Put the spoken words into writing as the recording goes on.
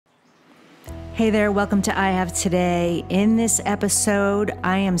Hey there, welcome to I Have Today. In this episode,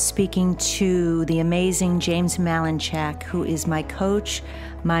 I am speaking to the amazing James Malinchak, who is my coach,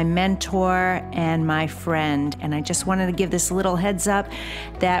 my mentor, and my friend. And I just wanted to give this little heads up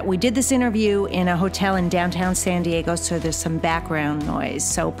that we did this interview in a hotel in downtown San Diego, so there's some background noise.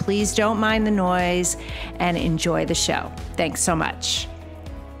 So please don't mind the noise and enjoy the show. Thanks so much.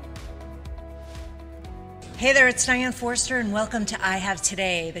 Hey there, it's Diane Forster, and welcome to I Have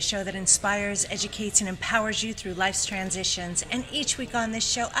Today, the show that inspires, educates, and empowers you through life's transitions. And each week on this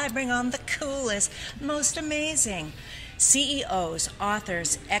show, I bring on the coolest, most amazing CEOs,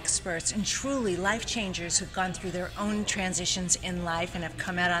 authors, experts, and truly life changers who've gone through their own transitions in life and have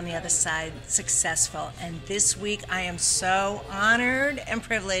come out on the other side successful. And this week, I am so honored and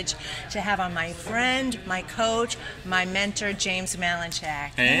privileged to have on my friend, my coach, my mentor, James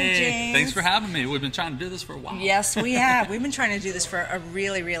Malinchak. Hey, James. Thanks for having me. We've been trying to do this for a while. Yes, we have. We've been trying to do this for a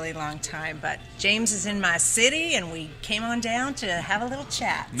really, really long time. But James is in my city, and we came on down to have a little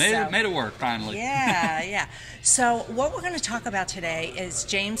chat. Made it work, finally. Yeah. So what we're going to talk about today is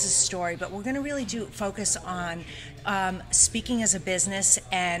James's story, but we're going to really focus on speaking as a business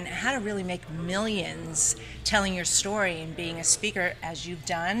and how to really make millions telling your story and being a speaker, as you've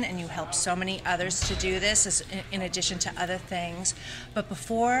done, and you help so many others to do this in addition to other things. But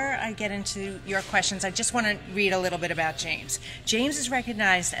before I get into your questions, I just want to read a little bit about James. James is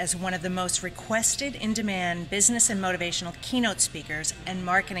recognized as one of the most requested, in-demand business and motivational keynote speakers and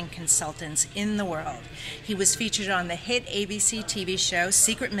marketing consultants in the world. He was featured on the hit ABC TV show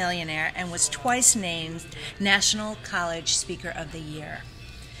Secret Millionaire and was twice named National College Speaker of the Year.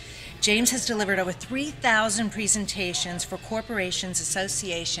 James has delivered over 3,000 presentations for corporations,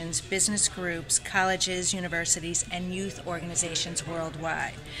 associations, business groups, colleges, universities, and youth organizations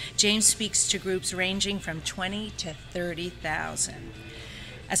worldwide. James speaks to groups ranging from 20 to 30,000.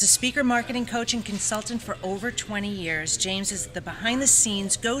 As a speaker, marketing coach, and consultant for over 20 years, James is the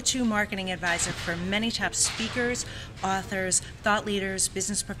behind-the-scenes go-to marketing advisor for many top speakers, authors, thought leaders,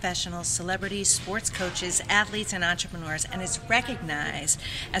 business professionals, celebrities, sports coaches, athletes, and entrepreneurs, and is recognized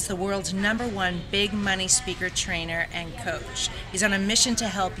as the world's #1 big money speaker, trainer, and coach. He's on a mission to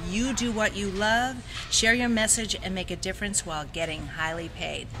help you do what you love, share your message, and make a difference while getting highly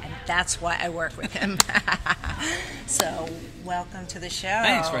paid. And that's why I work with him. So, welcome to the show.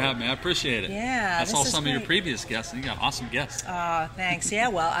 Thanks for having me. I appreciate it. Yeah, I saw some of your previous guests, and you got awesome guests. Oh, thanks. Yeah,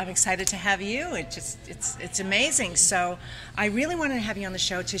 well, I'm excited to have you. It's amazing. So, I really wanted to have you on the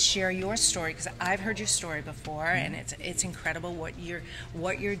show to share your story, because I've heard your story before, and it's incredible what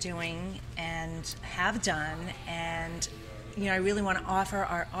you're doing and have done. And I really want to offer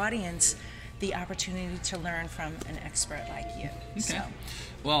our audience the opportunity to learn from an expert like you. Okay. So.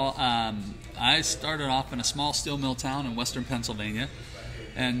 Well, I started off in a small steel mill town in western Pennsylvania,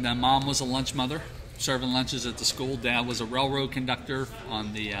 and Mom was a lunch mother, serving lunches at the school. Dad was a railroad conductor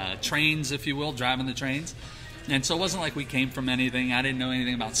on the trains, if you will, driving the trains. And so it wasn't like we came from anything. I didn't know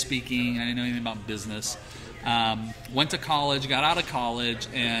anything about speaking. I didn't know anything about business. Went to college, got out of college,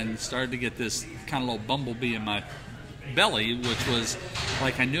 and started to get this kind of little bumblebee in my belly, which was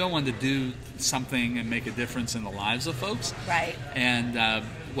like I knew I wanted to do something and make a difference in the lives of folks. Right. And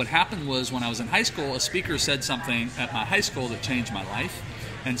what happened was, when I was in high school, a speaker said something at my high school that changed my life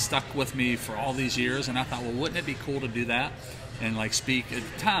and stuck with me for all these years. And I thought, well, wouldn't it be cool to do that and speak? At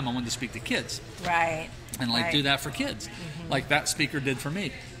the time, I wanted to speak to kids. Right. And do that for kids, like that speaker did for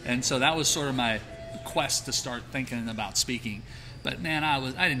me. And so that was sort of my quest to start thinking about speaking. But man,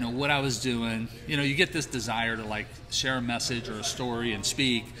 I didn't know what I was doing. You get this desire to share a message or a story and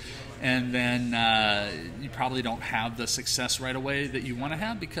speak, and then you probably don't have the success right away that you want to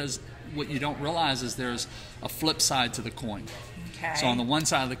have, because what you don't realize is there's a flip side to the coin. Okay. So on the one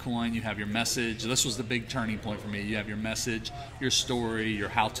side of the coin, you have your message. This was the big turning point for me. You have your message, your story, your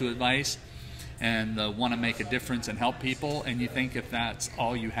how-to advice, and want to make a difference and help people, and you think if that's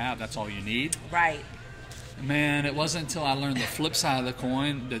all you have, that's all you need. Right. Man, it wasn't until I learned the flip side of the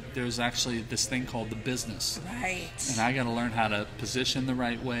coin that there's actually this thing called the business. Right. And I got to learn how to position the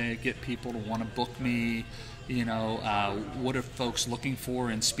right way, get people to want to book me. What are folks looking for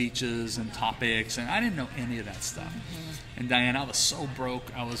in speeches and topics? And I didn't know any of that stuff. And Diane, I was so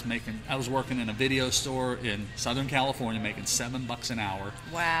broke. I was working in a video store in Southern California, making $7 an hour.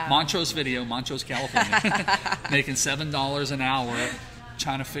 Wow. Montrose, California, making $7 an hour,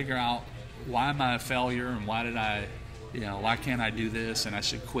 trying to figure out, why am I a failure, and why can't I do this, and I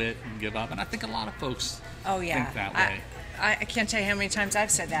should quit and give up? And I think a lot of folks think that way. I can't tell you how many times I've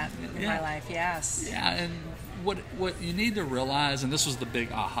said that in my life, yes. Yeah, and what you need to realize, and this was the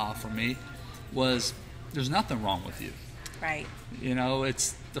big aha for me, was there's nothing wrong with you. Right.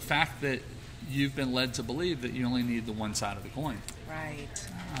 It's the fact that you've been led to believe that you only need the one side of the coin. Right.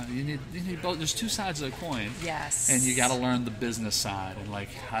 You need both. There's two sides of the coin. Yes. And you got to learn the business side, and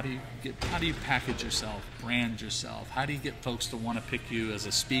like how do you package yourself, brand yourself? How do you get folks to want to pick you as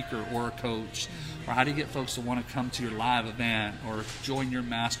a speaker or a coach, or how do you get folks to want to come to your live event or join your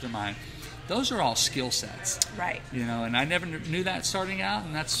mastermind? Those are all skill sets. Right. You know, and I never knew that starting out,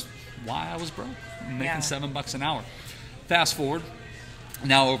 and that's why I was broke, making $7 an hour. Fast forward.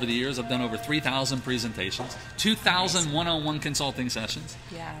 Now, over the years, I've done over 3,000 presentations, 2,000 one-on-one consulting sessions,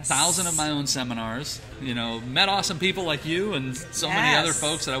 1,000 of my own seminars, you know, met awesome people like you and so many other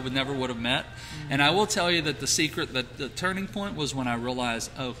folks that I never would have met. And I will tell you that the secret, that the turning point was when I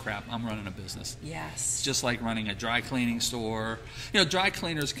realized, oh, crap, I'm running a business. Yes. It's just like running a dry cleaning store. You know, dry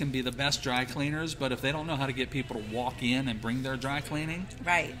cleaners can be the best dry cleaners, but if they don't know how to get people to walk in and bring their dry cleaning,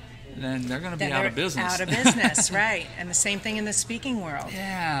 right, then they're going to be out of business. Out of business, right. And the same thing in the speaking world.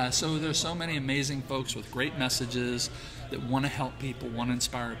 Yeah, so there's so many amazing folks with great messages that want to help people, want to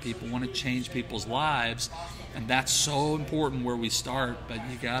inspire people, want to change people's lives. And that's so important where we start, but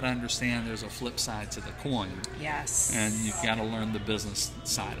you got to understand there's a flip side to the coin. Yes. And you've got to learn the business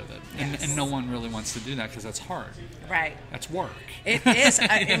side of it. Yes. And no one really wants to do that because that's hard. Right. That's work. It is.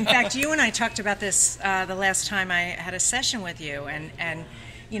 In fact, you and I talked about this the last time I had a session with you, and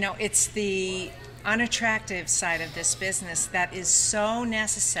you know, it's the unattractive side of this business that is so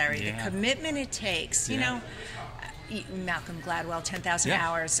necessary. The commitment it takes. You know, Malcolm Gladwell, 10,000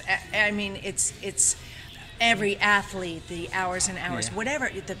 hours. I mean, it's every athlete, the hours and hours, whatever,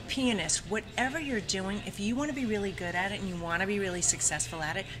 the pianist, whatever you're doing, if you want to be really good at it and you want to be really successful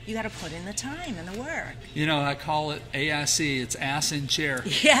at it, you got to put in the time and the work. You know, I call it AIC, it's ass in chair.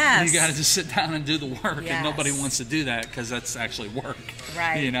 Yes. You got to just sit down and do the work, and nobody wants to do that because that's actually work.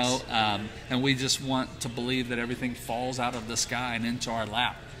 Right. You know, and we just want to believe that everything falls out of the sky and into our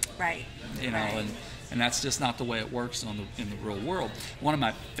lap. Right. You know, and that's just not the way it works in the real world. One of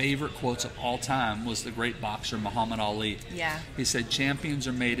my favorite quotes of all time was the great boxer Muhammad Ali. Yeah. He said, "Champions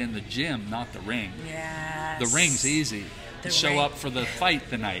are made in the gym, not the ring." Yes. The ring's easy. Show up for the fight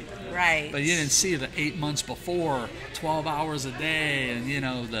tonight. Right. But you didn't see the 8 months before, 12 hours a day, and you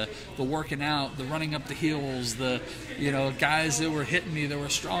know the working out, the running up the hills, the guys that were hitting me that were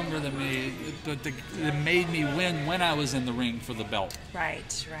stronger than me, but it made me win when I was in the ring for the belt.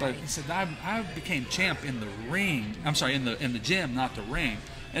 Right. Right. But he said I became champ in the ring. I'm sorry, in the gym, not the ring.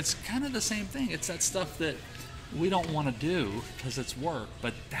 It's kind of the same thing. It's that stuff that we don't want to do because it's work,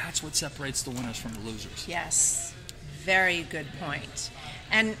 but that's what separates the winners from the losers. Yes. Very good point.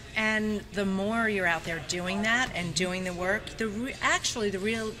 And the more you're out there doing that and doing the work, one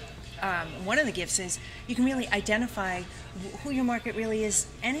of the gifts is you can really identify who your market really is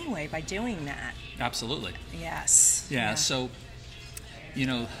anyway by doing that. Absolutely. Yes. Yeah. So, you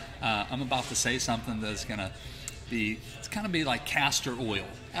know, I'm about to say something that's going to be, it's kind of be like castor oil.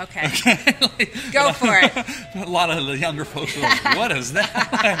 Okay. Go for it. A lot of the younger folks are like, what is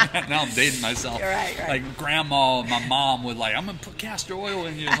that? Now I'm dating myself. Right. Like grandma, my mom would like, I'm going to put castor oil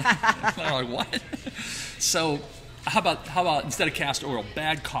in you. They're like, what? So how about instead of castor oil,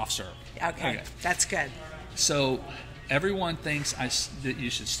 bad cough syrup? Okay. That's good. So everyone thinks that you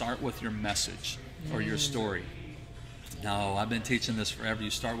should start with your message or your story. No, I've been teaching this forever.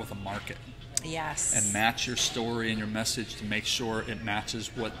 You start with a market. Yes. And match your story and your message to make sure it matches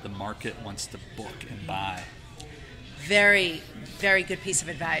what the market wants to book and buy. Very, very good piece of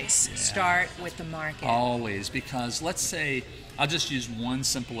advice. Yeah. Start with the market. Always, because let's say, I'll just use one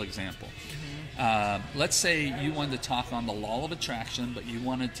simple example. Let's say you wanted to talk on the law of attraction, but you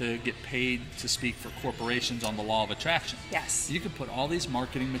wanted to get paid to speak for corporations on the law of attraction. Yes. You can put all these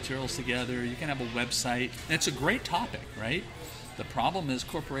marketing materials together. You can have a website. And it's a great topic, right? The problem is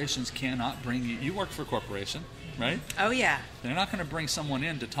corporations cannot bring you. You work for a corporation, right? Oh, yeah. They're not going to bring someone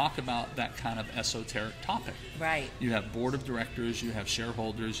in to talk about that kind of esoteric topic. Right. You have board of directors, you have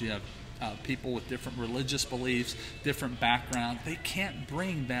shareholders, you have people with different religious beliefs, different background. They can't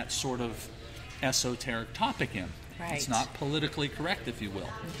bring that sort of esoteric topic in. Right. It's not politically correct, if you will.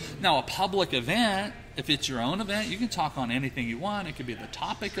 Mm-hmm. Now, a public event, if it's your own event, you can talk on anything you want. It could be the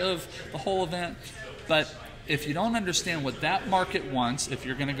topic of the whole event. But if you don't understand what that market wants, if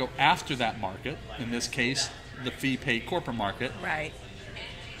you're going to go after that market, in this case, the fee-paid corporate market, right?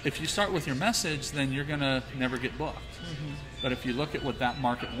 If you start with your message, then you're going to never get booked. Mm-hmm. But if you look at what that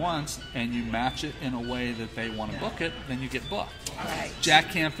market wants and you match it in a way that they want to book it, then you get booked. Right. Jack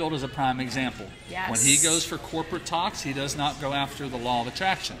Canfield is a prime example. Yes. When he goes for corporate talks, he does not go after the law of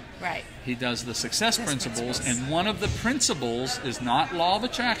attraction. Right. He does the success principles, and one of the principles is not law of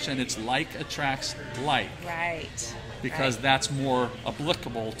attraction, it's like attracts like. Right. Because that's more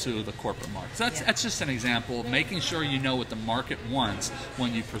applicable to the corporate market. So that's just an example of making sure you know what the market wants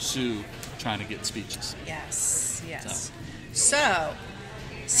when you pursue trying to get speeches. Yes, yes. So,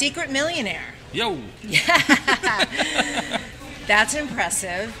 Secret Millionaire. Yo! That's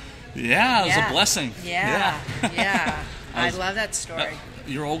impressive. Yeah, it was a blessing. Yeah. I love that story.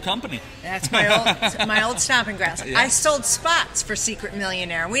 Your old company. That's my old stomping grounds. Yeah. I sold spots for Secret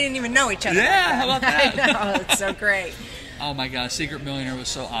Millionaire. We didn't even know each other. Yeah, how about that? I know, it's so great. Oh my gosh, Secret Millionaire was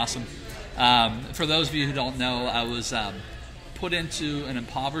so awesome. For those of you who don't know, I was put into an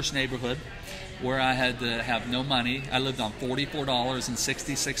impoverished neighborhood where I had to have no money. I lived on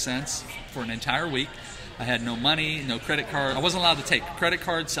 $44.66 for an entire week. I had no money, no credit card. I wasn't allowed to take credit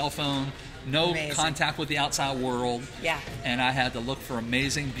card, cell phone, no contact with the outside world. Yeah. And I had to look for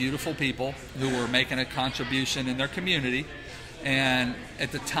amazing, beautiful people who were making a contribution in their community. And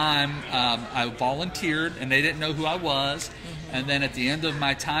at the time, I volunteered, and they didn't know who I was. Mm-hmm. And then at the end of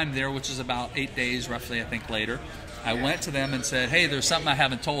my time there, which is about 8 days, roughly, I think, later, I went to them and said, hey, there's something I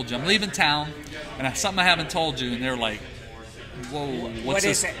haven't told you. I'm leaving town, and something I haven't told you. And they're like, whoa, what's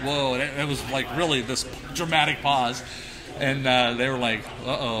this? Whoa, it was like really this dramatic pause. And they were like,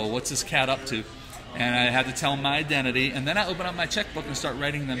 uh-oh, what's this cat up to? And I had to tell them my identity. And then I opened up my checkbook and start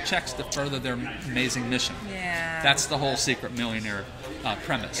writing them checks to further their amazing mission. Yeah. That's the whole Secret Millionaire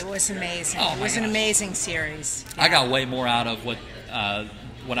premise. It was amazing. Oh, it was an amazing series. Yeah. I got way more out of what I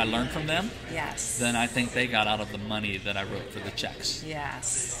learned from them than I think they got out of the money that I wrote for the checks.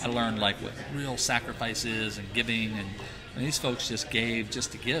 Yes. I learned like what real sacrifice is and giving, and these folks just gave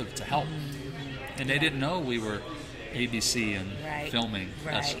just to give, to help. And they didn't know we were ABC and filming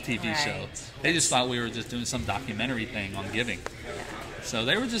a TV show. They just thought we were just doing some documentary thing on giving. So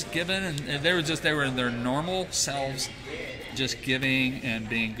they were just giving, and they were in their normal selves, just giving and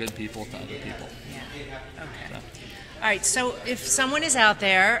being good people to other people. Yeah. Okay. So. All right. So if someone is out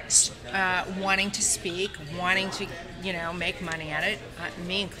there wanting to speak, wanting to, make money at it,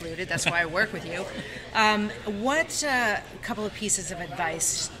 me included. That's why I work with you. What couple of pieces of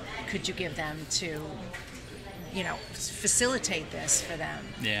advice could you give them to, facilitate this for them?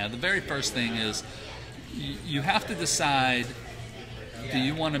 Yeah, the very first thing is you have to decide, do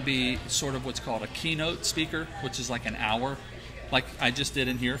you want to be sort of what's called a keynote speaker, which is like an hour, like I just did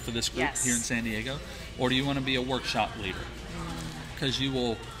in here for this group here in San Diego, or do you want to be a workshop leader? Because you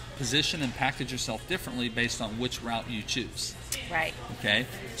will position and package yourself differently based on which route you choose. Right. Okay,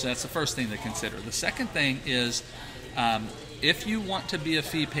 so that's the first thing to consider. The second thing is, if you want to be a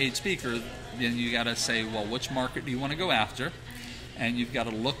fee-paid speaker, then you got to say, well, which market do you want to go after? And you've got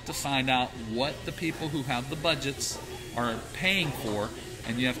to look to find out what the people who have the budgets are paying for,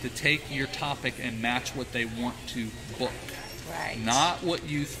 and you have to take your topic and match what they want to book. Right. Not what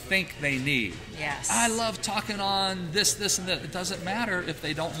you think they need. Yes. I love talking on this, and that. It doesn't matter if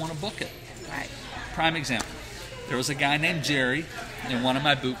they don't want to book it. Right. Prime example. There was a guy named Jerry in one of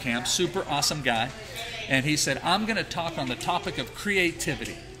my boot camps, super awesome guy, and he said, I'm going to talk on the topic of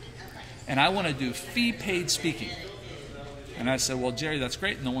creativity, and I want to do fee-paid speaking. And I said, well, Jerry, that's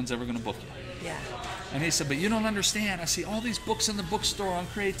great. No one's ever going to book you. Yeah. And he said, but you don't understand. I see all these books in the bookstore on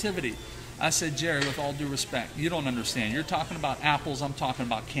creativity. I said, Jerry, with all due respect, you don't understand. You're talking about apples. I'm talking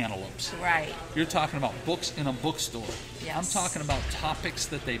about cantaloupes. Right. You're talking about books in a bookstore. Yes. I'm talking about topics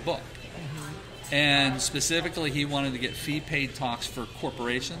that they book. And specifically, he wanted to get fee-paid talks for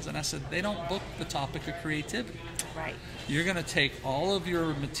corporations. And I said, they don't book the topic of creativity. Right. You're going to take all of your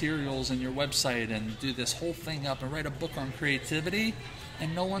materials and your website and do this whole thing up and write a book on creativity,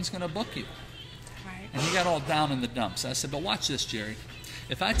 and no one's going to book you. Right. And he got all down in the dumps. I said, but watch this, Jerry.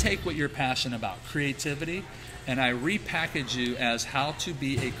 If I take what you're passionate about, creativity, and I repackage you as how to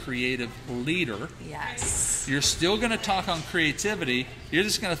be a creative leader, yes, you're still going to talk on creativity. You're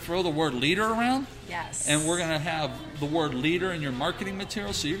just going to throw the word leader around, yes, and we're going to have the word leader in your marketing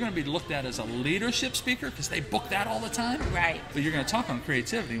material. So you're going to be looked at as a leadership speaker because they book that all the time. Right. But you're going to talk on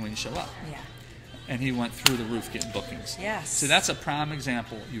creativity when you show up. Yeah. And he went through the roof getting bookings. Yes. So that's a prime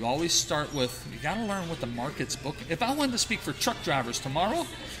example. You always start with, you got to learn what the market's booking. If I wanted to speak for truck drivers tomorrow,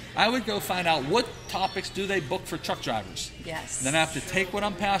 I would go find out what topics do they book for truck drivers. Yes. Then I have to take what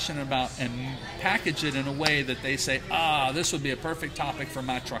I'm passionate about and package it in a way that they say, this would be a perfect topic for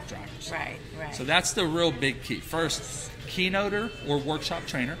my truck drivers. Right, right. So that's the real big key. First, keynoter or workshop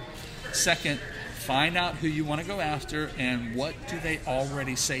trainer. Second, Find out who you want to go after and what do they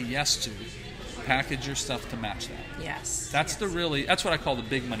already say yes to. Package your stuff to match that. Yes. That's that's what I call the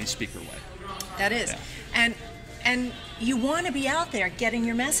big money speaker way. That is. Yeah. And you want to be out there getting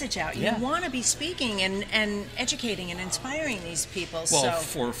your message out. You Yeah. want to be speaking and educating and inspiring these people. Well, so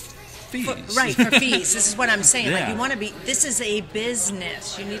for fees. for fees. This is what I'm saying. Yeah. Like, you want to be, this is a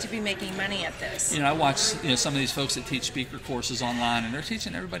business. You need to be making money at this. I watch some of these folks that teach speaker courses online, and they're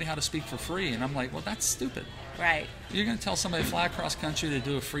teaching everybody how to speak for free, and I'm like, well, that's stupid. Right. You're going to tell somebody to fly across country to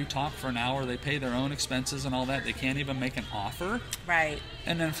do a free talk for an hour, they pay their own expenses and all that, they can't even make an offer, Right.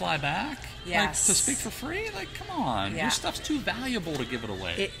 and then fly back? Yes. Like, to speak for free? Like, come on. Yeah. Your stuff's too valuable to give it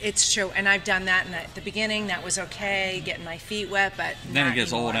away. It's true, and I've done that. And at the beginning, that was okay, getting my feet wet, but then not it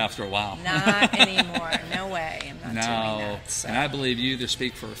gets anymore. old after a while. Not anymore. No way. I'm not doing No. that. So. And I believe you either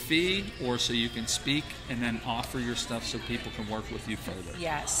speak for a fee or so you can speak and then offer your stuff so people can work with you further.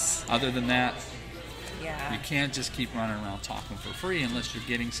 Yes. Other than that, Yeah. you can't just keep running around talking for free unless you're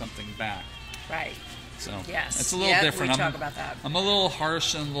getting something back. Right. So Yes. it's a little Yep, different. we talk about that. I'm a little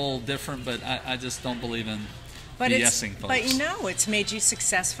harsh and a little different, but I just don't believe in BSing folks. But it's made you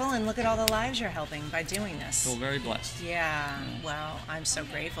successful, and look at all the lives you're helping by doing this. feel very blessed. Yeah. Well, I'm so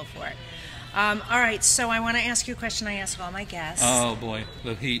grateful for it. All right, so I want to ask you a question I ask all my guests. Oh boy,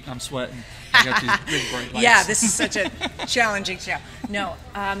 the heat! I'm sweating. I got these big bright lights. Yeah, this is such a challenging show. No,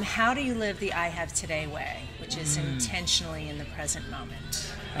 how do you live the I Have Today way, which is intentionally in the present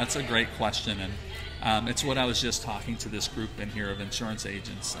moment? That's a great question, and it's what I was just talking to this group in here of insurance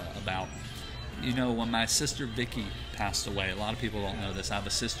agents about. When my sister Vicky passed away, a lot of people don't know this. I have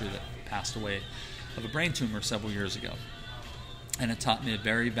a sister that passed away of a brain tumor several years ago, and it taught me a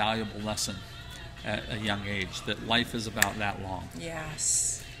very valuable lesson at a young age, that life is about that long.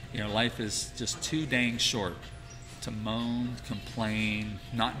 Yes. Life is just too dang short to moan, complain,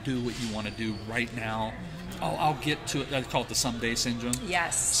 not do what you want to do right now. Oh, I'll get to it. I call it the someday syndrome.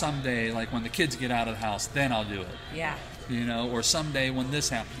 Yes. Someday, like when the kids get out of the house, then I'll do it. Yeah. Or someday when this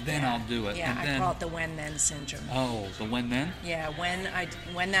happens, then I'll do it. Yeah, and then, I call it the when-then syndrome. Oh, the when-then? Yeah,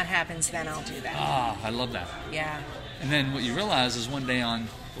 when that happens, then I'll do that. Ah, I love that. Yeah. And then what you realize is one day on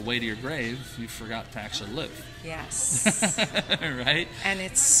the way to your grave, you forgot to actually live. Yes. Right? And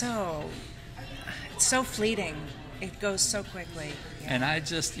it's so fleeting. It goes so quickly. Yeah. And I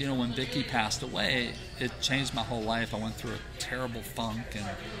just, when Vicky passed away, it changed my whole life. I went through a terrible funk and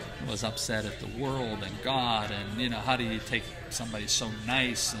was upset at the world and God. And, how do you take somebody so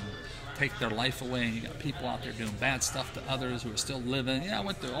nice and take their life away? And you got people out there doing bad stuff to others who are still living. I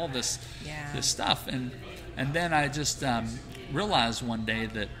went through all this stuff. And then I just realized one day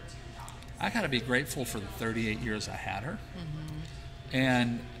that I got to be grateful for the 38 years I had her. Mm-hmm.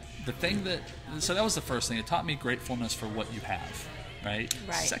 And the thing so that was the first thing. It taught me gratefulness for what you have, right?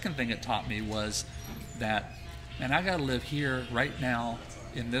 Right. Second thing it taught me was that, man, I got to live here right now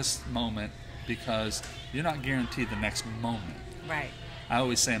in this moment, because you're not guaranteed the next moment. Right. I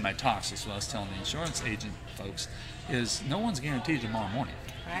always say in my talks, this is what I was telling the insurance agent folks, is no one's guaranteed tomorrow morning.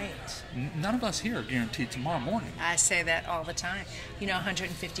 Right. None of us here are guaranteed tomorrow morning. I say that all the time.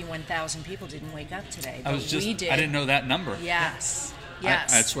 151,000 people didn't wake up today, but we did. I didn't know that number. Yes.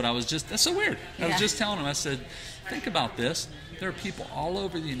 Yes. That's what I was that's so weird. I was Yeah. just telling him, I said, think about this. There are people all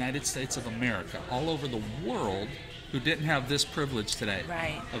over the United States of America, all over the world, who didn't have this privilege today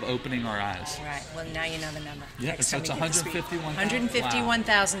Right. of opening our eyes. Right. Well, now you know the number. Yeah, Next so time it's you get to speak. 151,000.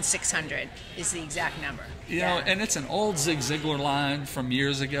 151,600 is the exact number. And it's an old Zig Ziglar line from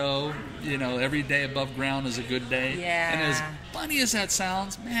years ago. Every day above ground is a good day. Yeah. And as funny as that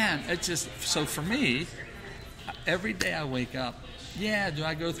sounds, man, it's just, so for me, every day I wake up, do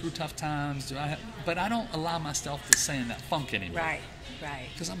I go through tough times? But I don't allow myself to stay in that funk anymore. Right. Right.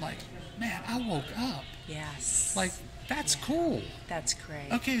 Because I'm like, man, I woke up. Yes. Like, that's cool. That's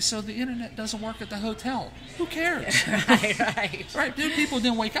great. Okay, so the internet doesn't work at the hotel. Who cares? Right. Right, dude, people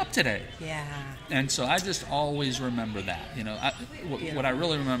didn't wake up today. Yeah. And so I just always remember that. What I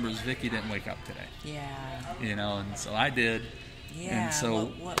really remember is Vicky didn't wake up today. Yeah. And so I did. Yeah. And so,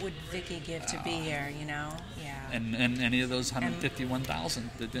 what would Vicky give to be here? Yeah. And any of those 151,000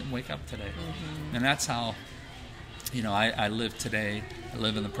 that didn't wake up today. Mm-hmm. And that's how, I live today. I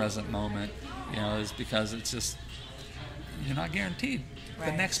live in the present moment. Is because it's just, you're not guaranteed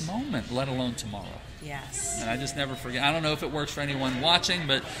the next moment, let alone tomorrow. Yes. And I just never forget. I don't know if it works for anyone watching,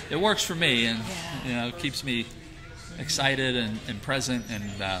 but it works for me, and it keeps me excited and present and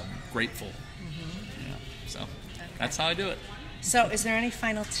grateful. Mm-hmm. So that's how I do it. So, is there any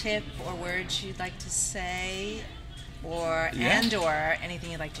final tip or words you'd like to say, or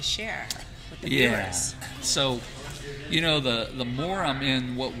anything you'd like to share with the viewers? So, You know, the more I'm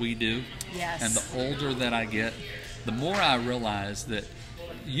in what we do, Yes. and the older that I get, the more I realize that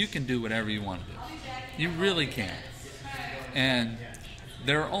you can do whatever you want to do. You really can. And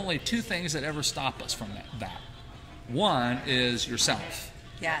there are only two things that ever stop us from that. One is yourself.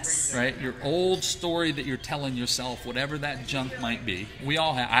 Yes. Right? Your old story that you're telling yourself, whatever that junk might be. We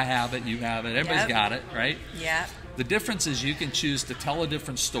all have, I have it, you have it, everybody's got it, right? Yeah. The difference is you can choose to tell a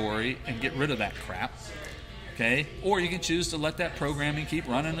different story and get rid of that crap. Okay? Or you can choose to let that programming keep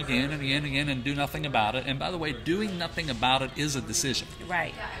running again and again and again and do nothing about it. And by the way, doing nothing about it is a decision.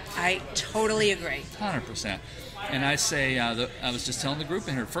 Right. I totally agree. 100%. And I say, I was just telling the group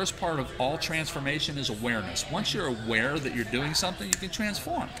in here, first part of all transformation is awareness. Once you're aware that you're doing something, you can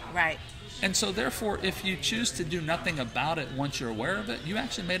transform. Right. And so therefore, if you choose to do nothing about it once you're aware of it, you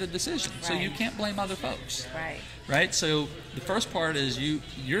actually made a decision. Right. So you can't blame other folks. Right. Right? So the first part is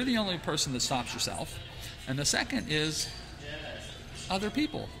you're the only person that stops yourself. And the second is other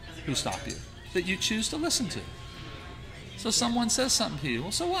people who stop you, that you choose to listen to. So someone says something to you,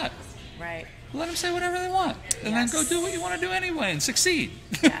 well, so what? Right. Let them say whatever they want, and then go do what you want to do anyway and succeed.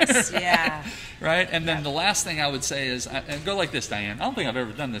 Yes, yeah. Right? And then the last thing I would say is, and go like this, Diane. I don't think I've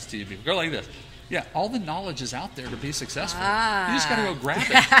ever done this to you before. Go like this. Yeah, all the knowledge is out there to be successful. You just got to go grab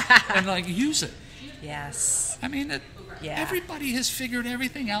it and use it. Yes. I mean, everybody has figured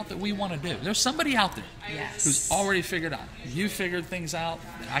everything out that we want to do. There's somebody out there who's already figured out. You figured things out.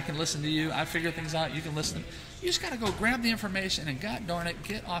 I can listen to you. I figured things out. You can listen. You just got to go grab the information and, God darn it,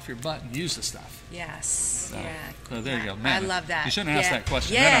 get off your butt and use the stuff. Yes. So there you go. Man, I love that. You shouldn't have asked that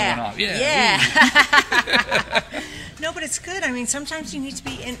question. Yeah. Then I went off. Yeah. No, but it's good. I mean, sometimes you need to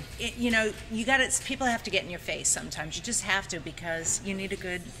be in. You got it. People have to get in your face. Sometimes you just have to, because you need a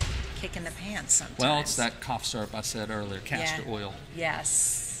good kick in the pants. Sometimes. Well, it's that cough syrup I said earlier, castor oil.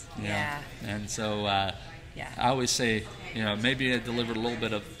 Yes. Yeah. And so I always say, maybe I delivered a little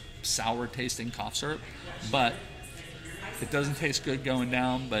bit of sour tasting cough syrup, but it doesn't taste good going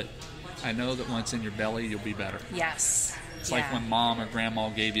down, but I know that once in your belly, you'll be better. Yes. It's like when mom or grandma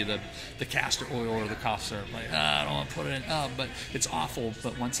gave you the castor oil or the cough syrup. Like, I don't want to put it in. But it's awful.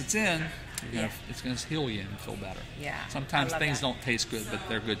 But once it's in, it's going to heal you and feel better. Yeah. Sometimes things don't taste good, but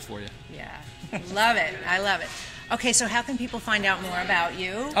they're good for you. Yeah. Love it. I love it. Okay, so how can people find out more about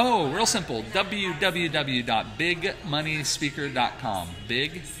you? Oh, real simple. www.bigmoneyspeaker.com.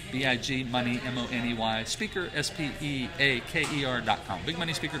 Big, B-I-G, money, M-O-N-E-Y, speaker, S-P-E-A-K-E-R.com.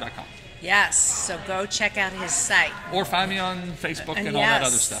 Bigmoneyspeaker.com. Yes, so go check out his site. Or find me on Facebook and all that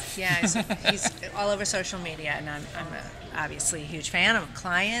other stuff. Yeah, he's all over social media, and I'm obviously a huge fan. I'm a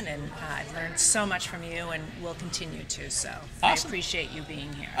client, and I've learned so much from you, and will continue to. So awesome. I appreciate you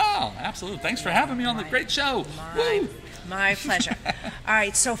being here. Oh, absolutely. Thanks for having me on the great show. My pleasure. All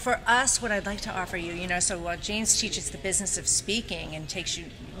right, so for us, what I'd like to offer you, so while James teaches the business of speaking and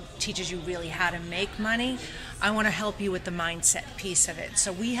teaches you really how to make money, I want to help you with the mindset piece of it.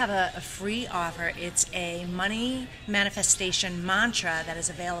 So we have a free offer. It's a money manifestation mantra that is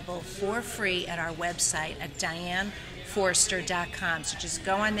available for free at our website at DianeForster.com. So just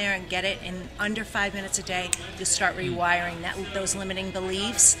go on there and get it in under 5 minutes a day. You'll start rewiring those limiting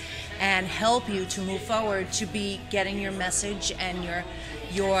beliefs and help you to move forward to be getting your message and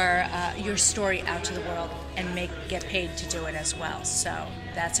your story out to the world and get paid to do it as well. So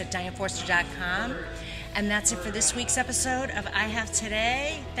that's at DianeForster.com. And that's it for this week's episode of I Have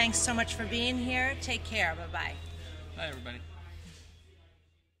Today. Thanks so much for being here. Take care. Bye-bye. Bye, everybody.